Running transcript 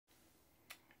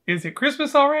Is it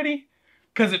Christmas already?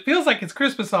 Because it feels like it's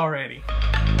Christmas already.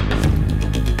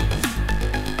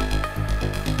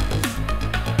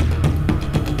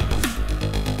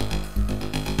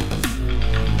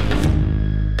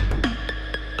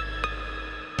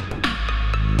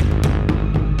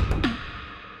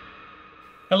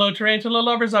 Hello tarantula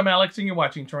lovers, I'm Alex and you're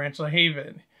watching Tarantula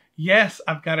Haven. Yes,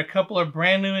 I've got a couple of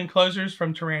brand new enclosures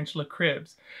from Tarantula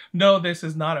Cribs. No, this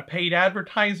is not a paid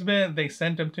advertisement. They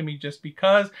sent them to me just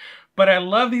because. But I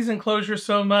love these enclosures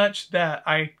so much that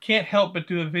I can't help but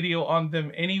do a video on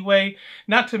them anyway.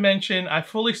 Not to mention, I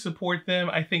fully support them.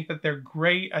 I think that they're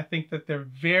great. I think that they're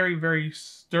very, very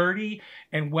sturdy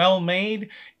and well made.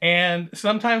 And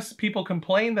sometimes people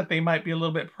complain that they might be a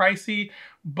little bit pricey,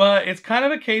 but it's kind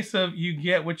of a case of you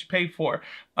get what you pay for.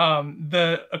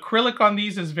 The acrylic on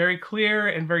these is very clear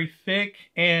and very thick,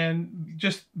 and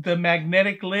just the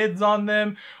magnetic lids on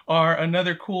them are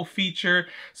another cool feature.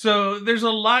 So there's a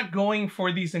lot going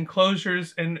for these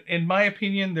enclosures, and in my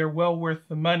opinion, they're well worth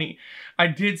the money. I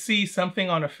did see something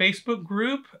on a Facebook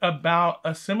group about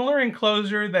a similar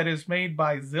enclosure that is made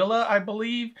by Zilla, I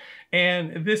believe,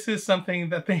 and this is something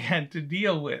that they had to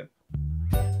deal with.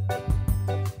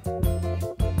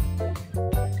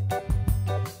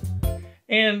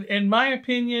 And in my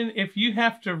opinion, if you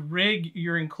have to rig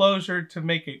your enclosure to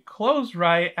make it close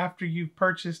right after you've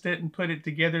purchased it and put it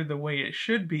together the way it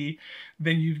should be,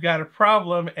 then you've got a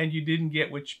problem and you didn't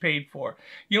get what you paid for.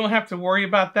 You don't have to worry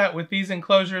about that with these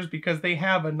enclosures because they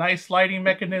have a nice sliding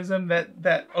mechanism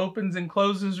that opens and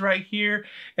closes right here.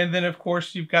 And then of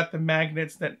course you've got the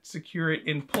magnets that secure it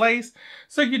in place.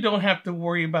 So you don't have to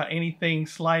worry about anything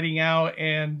sliding out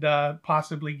and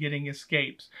possibly getting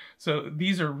escapes. So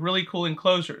these are really cool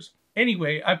enclosures.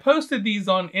 Anyway, I posted these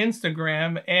on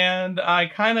Instagram and I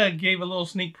kind of gave a little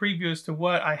sneak preview as to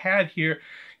what I had here.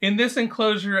 In this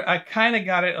enclosure, I kind of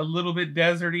got it a little bit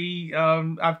deserty.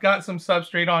 I've got some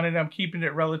substrate on it. I'm keeping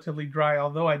it relatively dry,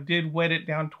 although I did wet it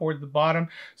down toward the bottom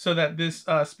so that this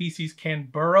species can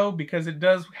burrow, because it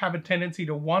does have a tendency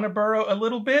to want to burrow a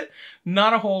little bit,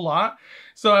 not a whole lot.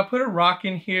 So I put a rock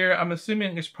in here. I'm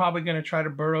assuming it's probably going to try to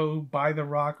burrow by the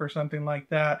rock or something like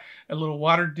that. A little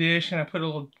water dish, and I put a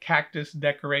little cactus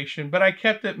decoration, but I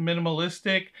kept it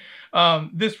minimalistic.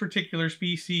 This particular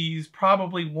species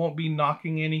probably won't be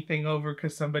knocking anything over,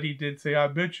 because somebody did say, I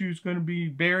bet you it's going to be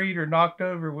buried or knocked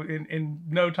over in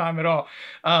no time at all.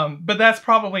 But that's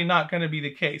probably not going to be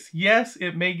the case. Yes,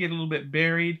 it may get a little bit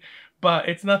buried, but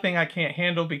it's nothing I can't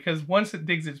handle, because once it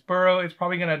digs its burrow, it's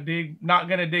probably not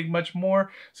gonna dig much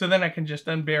more. So then I can just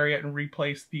unbury it and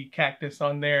replace the cactus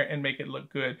on there and make it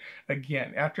look good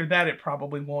again. After that, it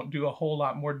probably won't do a whole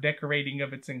lot more decorating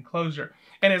of its enclosure.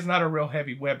 And it's not a real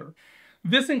heavy Weber.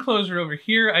 This enclosure over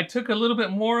here, I took a little bit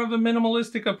more of a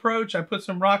minimalistic approach. I put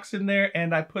some rocks in there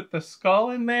and I put the skull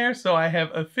in there. So I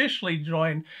have officially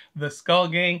joined the skull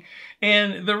gang.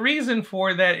 And the reason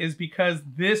for that is because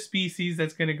this species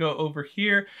that's going to go over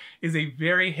here is a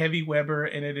very heavy Weber,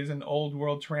 and it is an old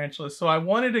world tarantula. So I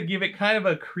wanted to give it kind of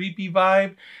a creepy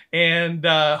vibe, and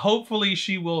hopefully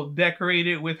she will decorate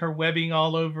it with her webbing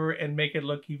all over and make it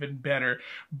look even better.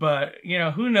 But you know,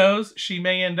 who knows? She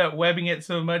may end up webbing it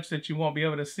so much that you won't be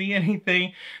able to see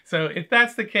anything. So if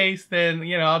that's the case, then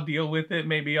you know, I'll deal with it.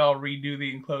 Maybe I'll redo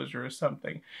the enclosure or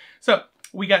something. So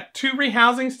we got 2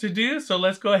 rehousings to do, so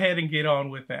let's go ahead and get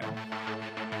on with that.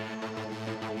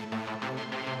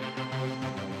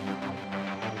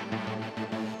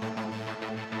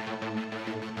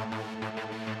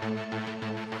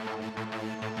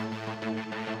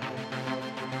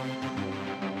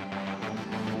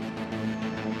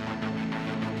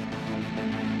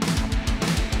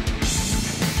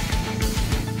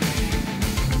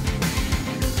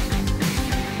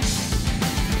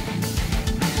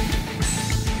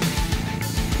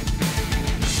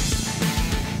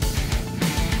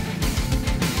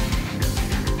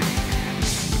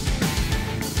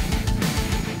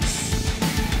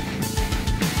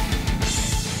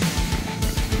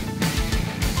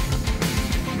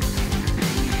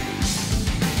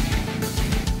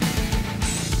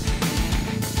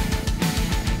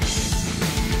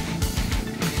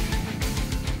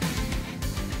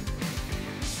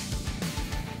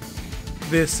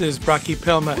 This is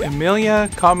Brachypelma emilia,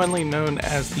 commonly known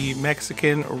as the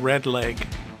Mexican redleg.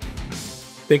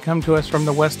 They come to us from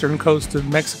the western coast of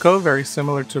Mexico, very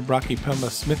similar to Brachypelma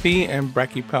smithi and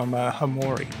Brachypelma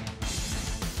hamori.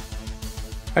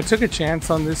 I took a chance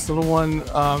on this little one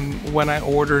when I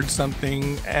ordered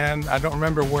something, and I don't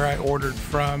remember where I ordered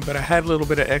from, but I had a little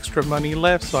bit of extra money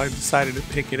left, so I decided to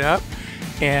pick it up.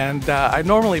 And I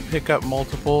normally pick up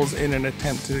multiples in an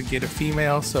attempt to get a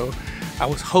female, so I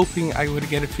was hoping I would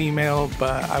get a female,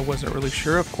 but I wasn't really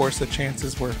sure. Of course, the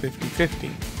chances were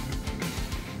 50-50.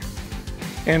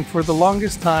 And for the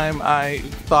longest time, I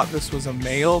thought this was a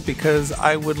male because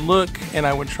I would look and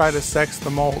I would try to sex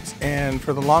the molts, and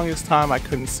for the longest time I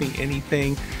couldn't see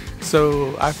anything.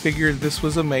 So I figured this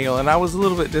was a male, and I was a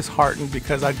little bit disheartened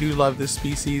because I do love this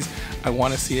species. I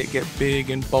want to see it get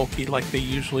big and bulky like they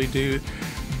usually do.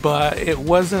 But it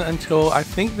wasn't until I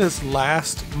think this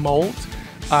last molt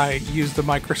I used the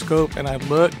microscope and I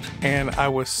looked, and I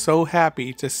was so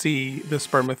happy to see the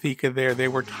spermatheca there. They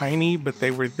were tiny, but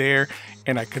they were there,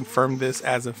 and I confirmed this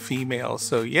as a female.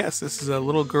 So yes, this is a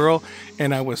little girl,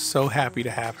 and I was so happy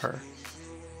to have her.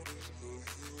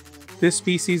 This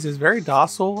species is very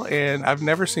docile, and I've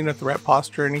never seen a threat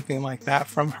posture or anything like that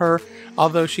from her,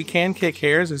 although she can kick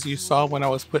hairs, as you saw when I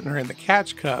was putting her in the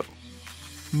catch cup.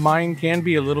 Mine can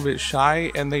be a little bit shy,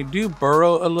 and they do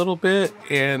burrow a little bit,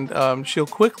 and she'll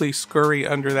quickly scurry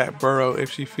under that burrow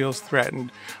if she feels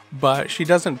threatened. But she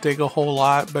doesn't dig a whole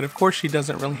lot, but of course she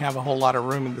doesn't really have a whole lot of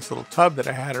room in this little tub that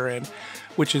I had her in,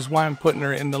 which is why I'm putting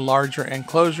her in the larger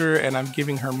enclosure, and I'm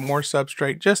giving her more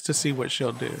substrate just to see what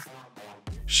she'll do.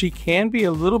 She can be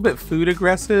a little bit food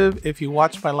aggressive. If you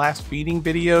watch my last feeding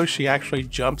video, she actually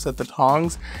jumps at the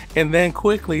tongs and then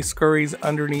quickly scurries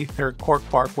underneath her cork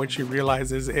bark when she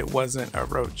realizes it wasn't a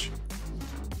roach.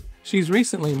 She's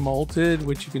recently molted,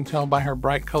 which you can tell by her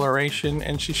bright coloration,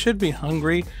 and she should be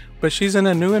hungry, but she's in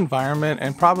a new environment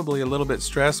and probably a little bit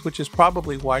stressed, which is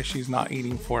probably why she's not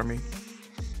eating for me.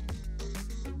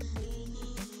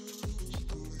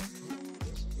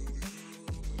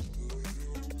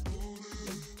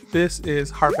 This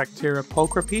is Harpactira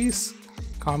pulchripes,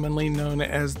 commonly known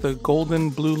as the golden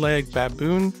blue-leg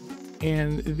baboon,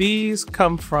 and these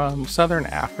come from southern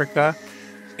Africa,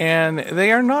 and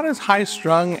they are not as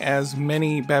high-strung as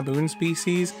many baboon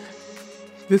species.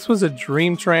 This was a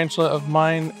dream tarantula of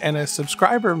mine, and a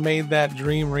subscriber made that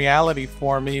dream reality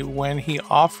for me when he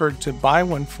offered to buy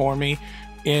one for me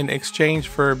in exchange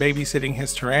for babysitting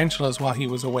his tarantulas while he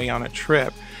was away on a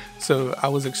trip. So I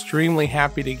was extremely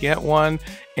happy to get one,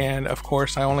 and of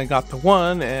course I only got the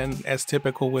one, and as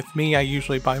typical with me, I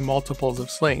usually buy multiples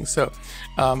of slings. So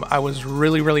I was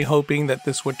really hoping that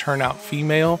this would turn out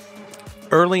female.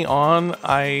 Early on,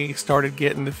 I started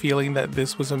getting the feeling that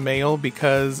this was a male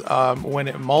because when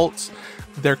it molts,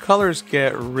 their colors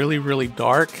get really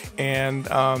dark, and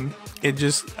I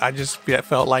just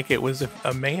felt like it was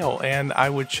a male, and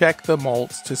I would check the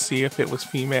molts to see if it was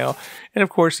female. And of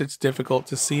course it's difficult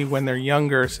to see when they're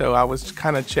younger, so I was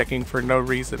kind of checking for no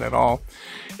reason at all.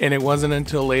 And it wasn't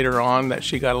until later on that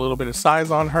she got a little bit of size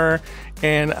on her,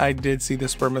 and I did see the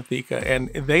spermatheca, and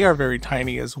they are very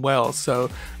tiny as well. So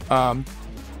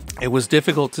it was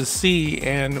difficult to see,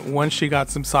 and once she got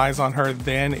some size on her,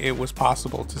 then it was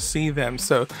possible to see them.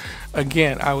 So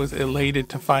again, I was elated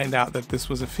to find out that this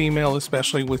was a female,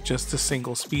 especially with just a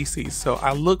single species. So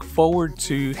I look forward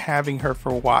to having her for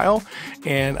a while,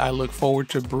 and I look forward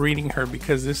to breeding her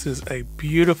because this is a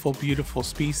beautiful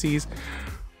species.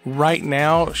 Right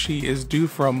now she is due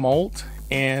for a molt,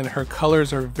 and her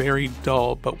colors are very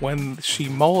dull, but when she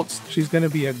molts, she's going to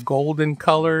be a golden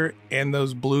color, and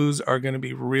those blues are going to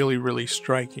be really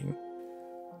striking.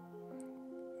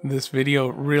 This video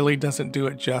really doesn't do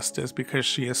it justice because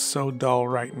she is so dull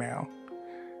right now.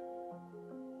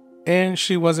 And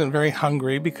she wasn't very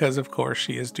hungry because of course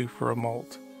she is due for a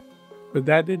molt. But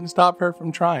that didn't stop her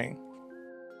from trying.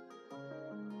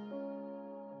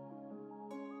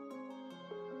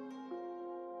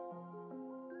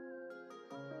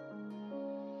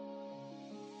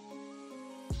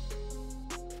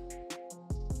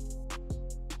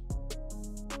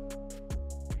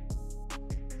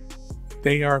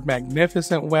 They are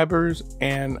magnificent webbers,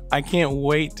 and I can't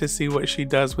wait to see what she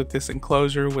does with this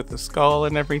enclosure with the skull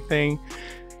and everything.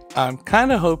 I'm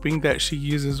kind of hoping that she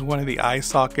uses one of the eye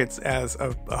sockets as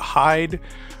a hide,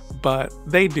 but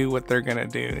they do what they're gonna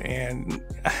do, and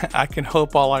I can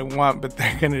hope all I want, but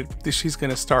she's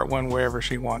gonna start one wherever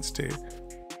she wants to.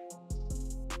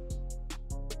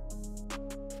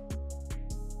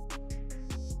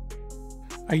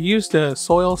 I used a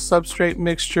soil substrate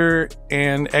mixture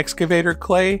and excavator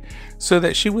clay so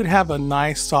that she would have a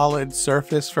nice solid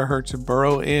surface for her to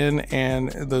burrow in,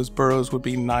 and those burrows would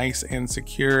be nice and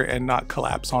secure and not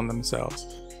collapse on themselves.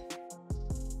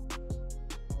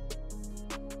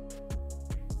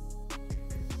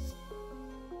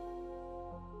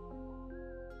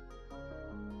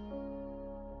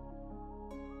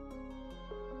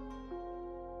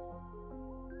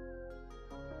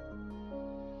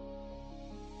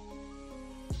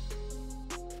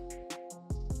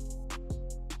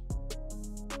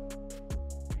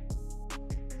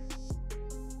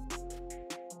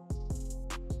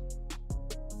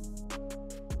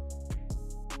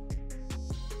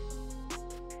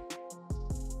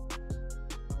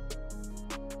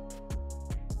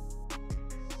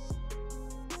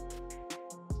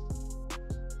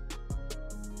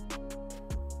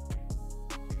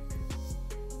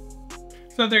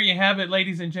 So there you have it,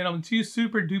 ladies and gentlemen. 2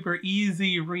 super duper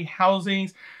easy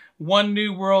rehousings. One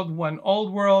new world, one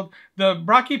old world. The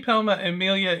Brachypelma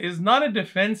amelia is not a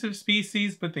defensive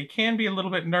species, but they can be a little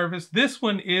bit nervous. This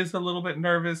one is a little bit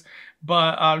nervous,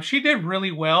 but she did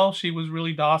really well. She was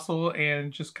really docile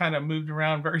and just kind of moved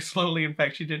around very slowly. In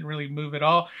fact, she didn't really move at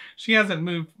all. She hasn't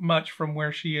moved much from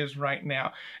where she is right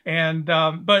now. And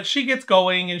but she gets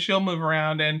going and she'll move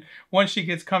around, and once she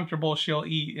gets comfortable, she'll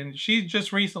eat. And she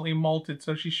just recently molted,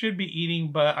 so she should be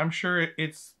eating, but I'm sure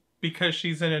it's because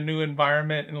she's in a new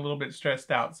environment and a little bit stressed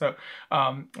out. So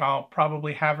I'll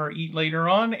probably have her eat later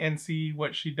on and see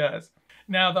what she does.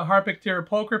 Now, the Harpictera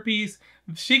pulchripes,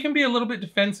 she can be a little bit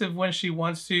defensive when she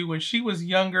wants to. When she was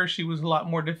younger, she was a lot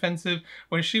more defensive.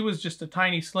 When she was just a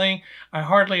tiny sling, I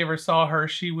hardly ever saw her.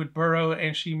 She would burrow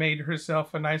and she made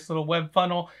herself a nice little web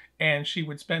funnel, and she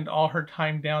would spend all her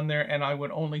time down there and I would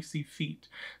only see feet.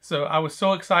 So I was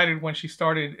so excited when she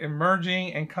started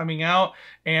emerging and coming out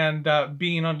and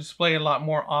being on display a lot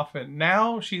more often.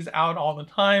 Now she's out all the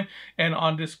time and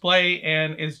on display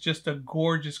and is just a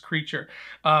gorgeous creature.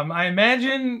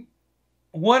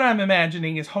 What I'm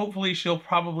imagining is hopefully she'll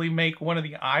probably make one of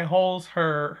the eye holes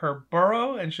her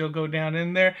burrow, and she'll go down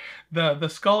in there. The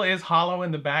skull is hollow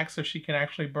in the back, so she can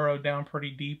actually burrow down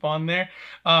pretty deep on there.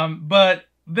 But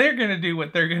they're going to do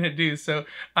what they're going to do. So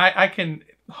I can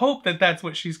hope that that's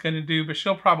what she's going to do, but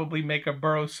she'll probably make a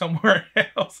burrow somewhere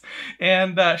else.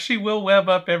 And she will web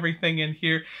up everything in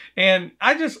here. And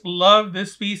I just love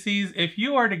this species. If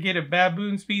you are to get a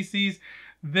baboon species,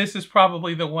 this is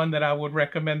probably the one that I would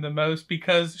recommend the most,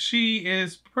 because she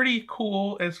is pretty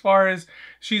cool as far as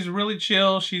she's really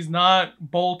chill. She's not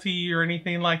bolty or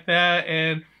anything like that.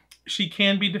 And she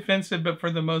can be defensive, but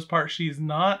for the most part, she's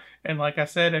not. And like I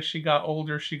said, as she got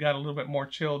older, she got a little bit more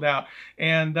chilled out.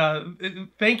 And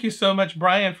thank you so much,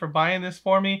 Brian, for buying this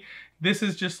for me. This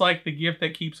is just like the gift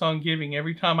that keeps on giving.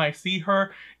 Every time I see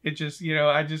her, it just,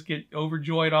 I just get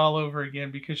overjoyed all over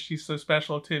again because she's so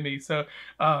special to me. So,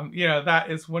 that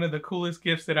is one of the coolest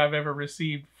gifts that I've ever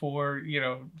received for,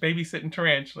 babysitting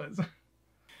tarantulas.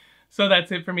 So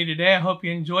that's it for me today. I hope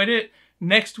you enjoyed it.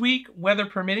 Next week, weather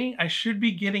permitting, I should be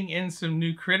getting in some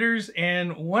new critters,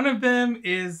 and one of them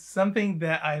is something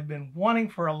that I've been wanting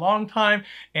for a long time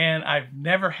and I've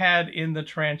never had in the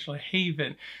Tarantula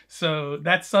Haven. So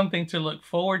that's something to look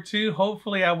forward to.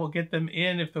 Hopefully I will get them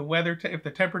in if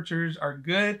the temperatures are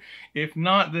good. If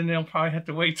not, then they'll probably have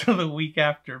to wait till the week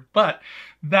after. But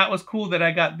that was cool that I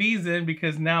got these in,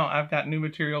 because now I've got new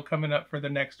material coming up for the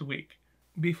next week.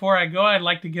 Before I go, I'd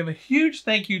like to give a huge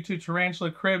thank you to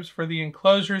Tarantula Cribs for the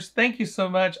enclosures. Thank you so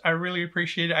much. I really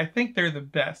appreciate it. I think they're the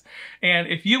best. And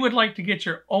if you would like to get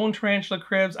your own Tarantula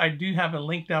Cribs, I do have a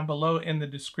link down below in the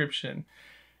description.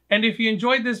 And if you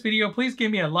enjoyed this video, please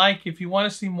give me a like. If you want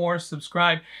to see more,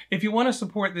 subscribe. If you want to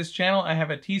support this channel, I have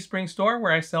a Teespring store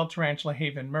where I sell Tarantula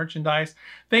Haven merchandise.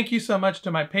 Thank you so much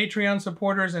to my Patreon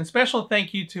supporters, and special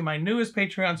thank you to my newest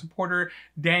Patreon supporter,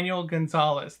 Daniel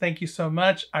Gonzalez. Thank you so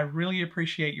much. I really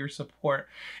appreciate your support.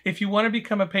 If you want to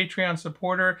become a Patreon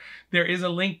supporter, there is a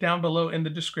link down below in the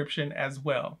description as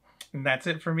well. And that's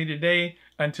it for me today.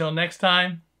 Until next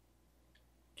time,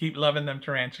 keep loving them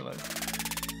tarantulas.